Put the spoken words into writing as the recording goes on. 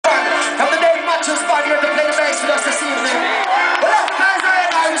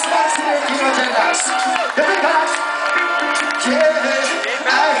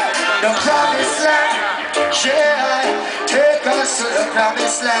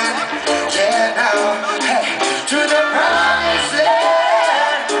promised land. Yeah, now, hey, to the promised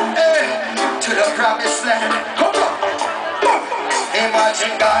land. Hey, to the promised land. Come on.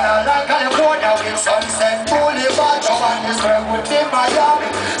 Imagine Ghana like California with Sunset Boulevard. Johannesburg would be Miami.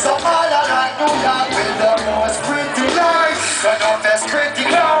 Somalia like New York with the most pretty lights. So now there's pretty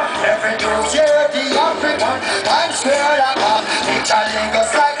car. Every New Year the African Times Square like a picture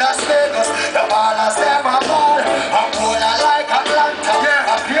Lagos like Las Vegas. The ballers them a ball. Angola like Atlanta.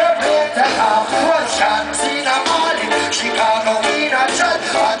 Yeah, a pure plane take off. Russian, Tina Marley. Chicago in a chat.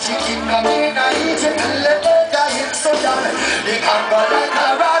 Magic Kingdom in a Egypt. Lebanon in Sudan. The Congo like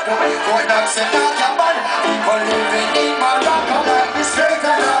Colorado. Going up to Nagaman. People living in Morocco like the Straight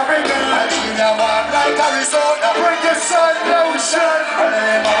and Oregon. Virginia one like Arizona. Bring the sun lotion.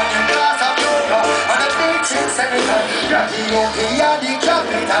 Early morning glass of yoga. On the beach in Senegal. Ethiopia the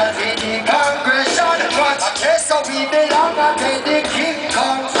capital. In the congregation. Okay, so we belong and where the king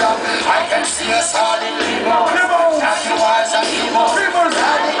come from. I can see us all in Limo. Jaguars and Limo.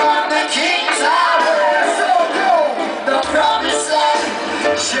 Standing on the king's highway. So go. The promised land.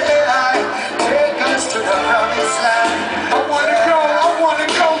 Yeah, take us to the promised land. I wanna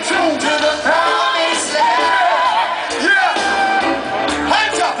go to the promised land. Yeah.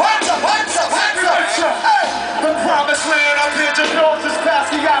 Hands up, hands up, hands up, hands up. Hey. The promised land. I picture noses,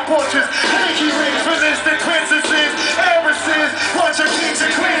 Basquiat portraits, pinky rings, resistant princesses, heiresses, bunch of kings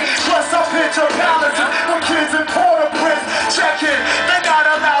and queens. Plus I picture palaces for kids in Port-au-Prince. Check it, they're not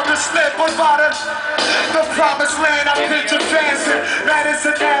allowed to slip without the promised land. I picture dancing,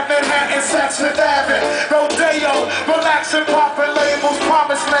 Madison Avenue, Manhattan, Sex with Avid, Rodeo, relaxing, popping labels.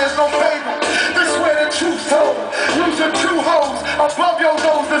 Promised land's no fable. This where the truth told. Using two hoes above your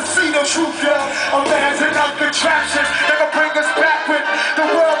nose to see the truth, yo. Imagine up contraptions that can bring us back when the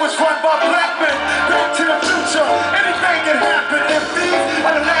world was run by black men. Back to the future, anything can happen. If these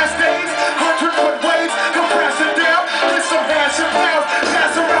are the last days, 100-foot waves compressing down. Get some handsome pounds,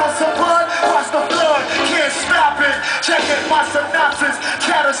 pass around some blood, watch the flood, can't stop it. Check it, my synopsis,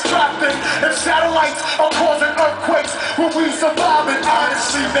 catastrophic. If satellites are causing earthquakes, will we survive it?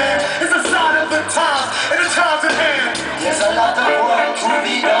 Honestly, man,